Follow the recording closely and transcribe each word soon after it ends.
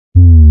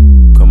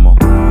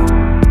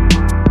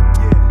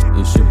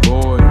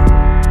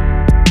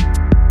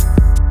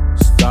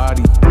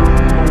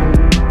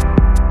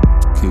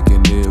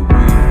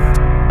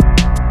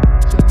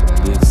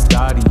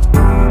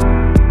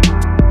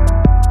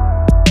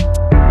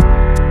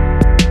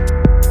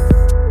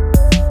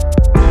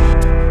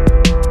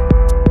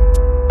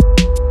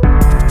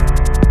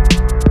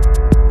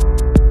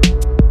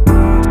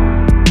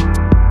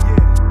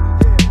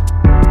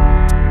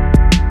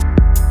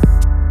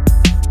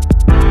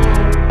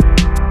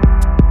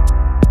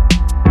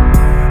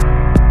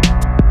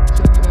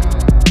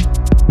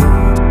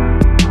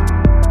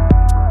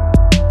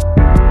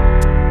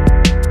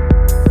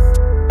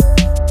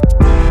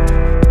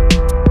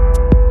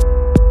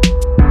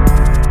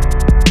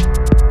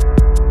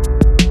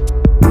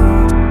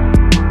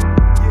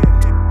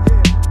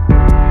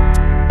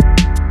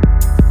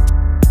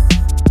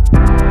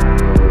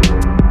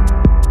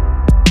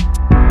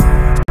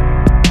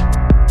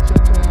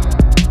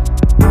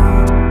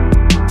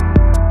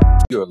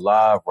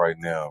live right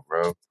now,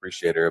 bro.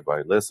 Appreciate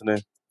everybody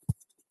listening,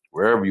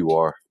 wherever you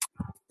are,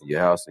 in your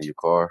house, in your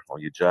car, on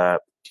your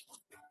job,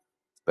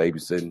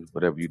 babysitting,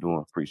 whatever you're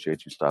doing.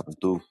 Appreciate you stopping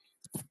through.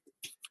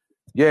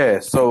 Yeah,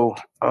 so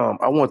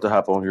I want to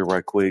hop on here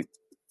right quick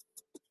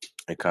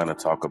and kind of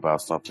talk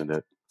about something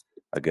that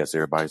I guess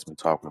everybody's been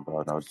talking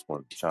about. And I just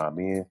wanted to chime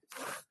in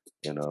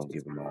and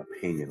give my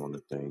opinion on the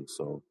thing.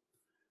 So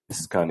this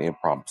is kind of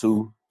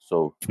impromptu.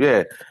 So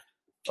yeah,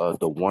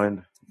 the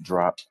one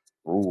drop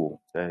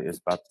rule that is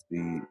about to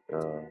be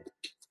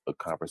a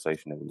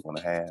conversation that we want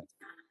to have.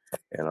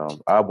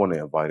 And I want to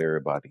invite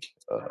everybody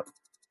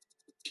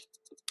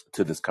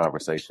to this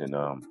conversation,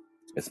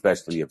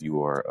 especially if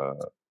you are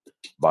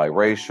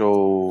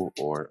biracial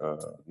or,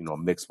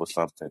 mixed with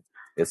something,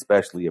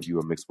 especially if you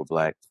are mixed with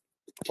black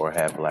or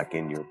have black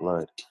in your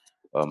blood.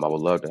 I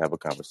would love to have a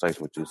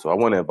conversation with you. So I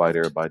want to invite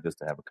everybody just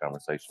to have a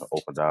conversation, an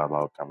open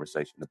dialogue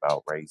conversation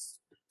about race,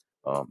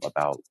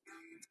 about,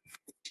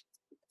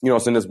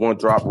 it's in this one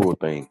drop rule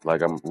thing.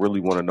 Like, I really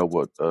want to know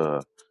what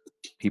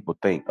people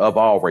think of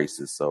all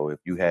races. So if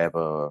you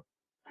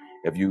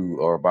if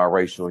you are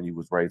biracial and you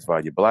was raised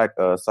by your black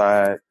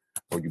side,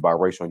 or you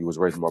biracial and you was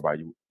raised more by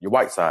your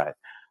white side,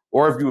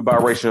 or if you were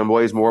biracial and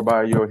raised more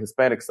by your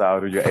Hispanic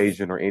side or your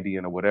Asian or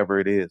Indian or whatever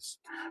it is,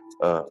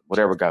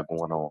 whatever got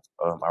going on,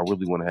 I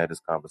really want to have this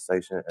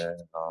conversation.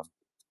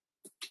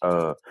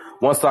 And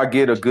once I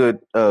get a good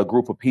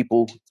group of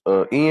people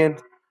in,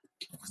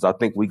 because I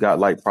think we got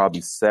like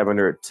probably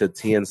 7 to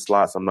 10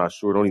 slots. I'm not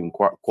sure. Don't even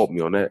quote me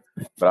on that.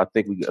 But I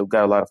think we've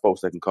got a lot of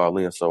folks that can call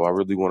in. So I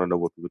really want to know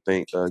what people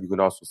think. You can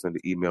also send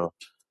an email,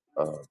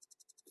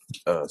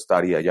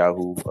 study at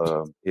Yahoo.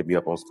 Hit me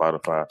up on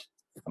Spotify.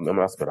 I'm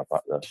not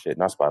Spotify.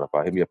 Not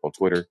Spotify. Hit me up on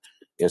Twitter,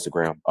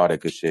 Instagram, all that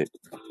good shit.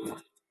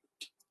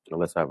 And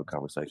let's have a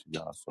conversation,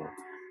 y'all. So,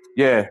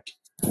 yeah,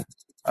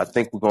 I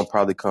think we're going to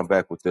probably come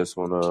back with this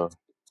one.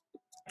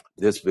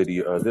 This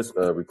video, this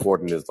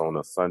recording is on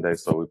a Sunday,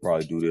 so we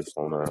probably do this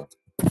on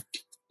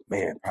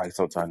probably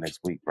sometime next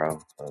week, bro.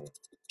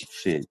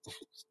 Shit,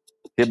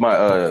 hit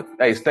my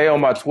stay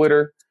on my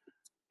Twitter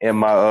and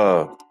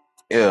my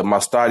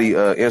study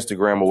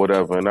Instagram or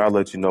whatever, and I'll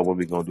let you know when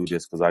we're gonna do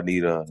this because I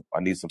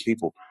need some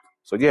people.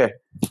 So yeah,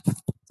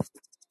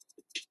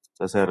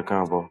 let's have a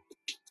convo.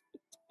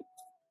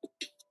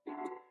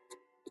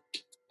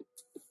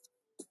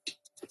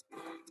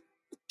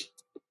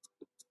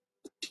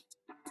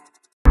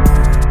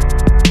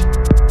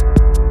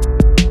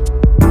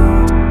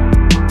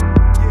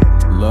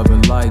 Love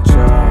and light,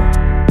 y'all.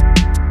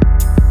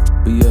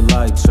 Be a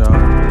light, y'all.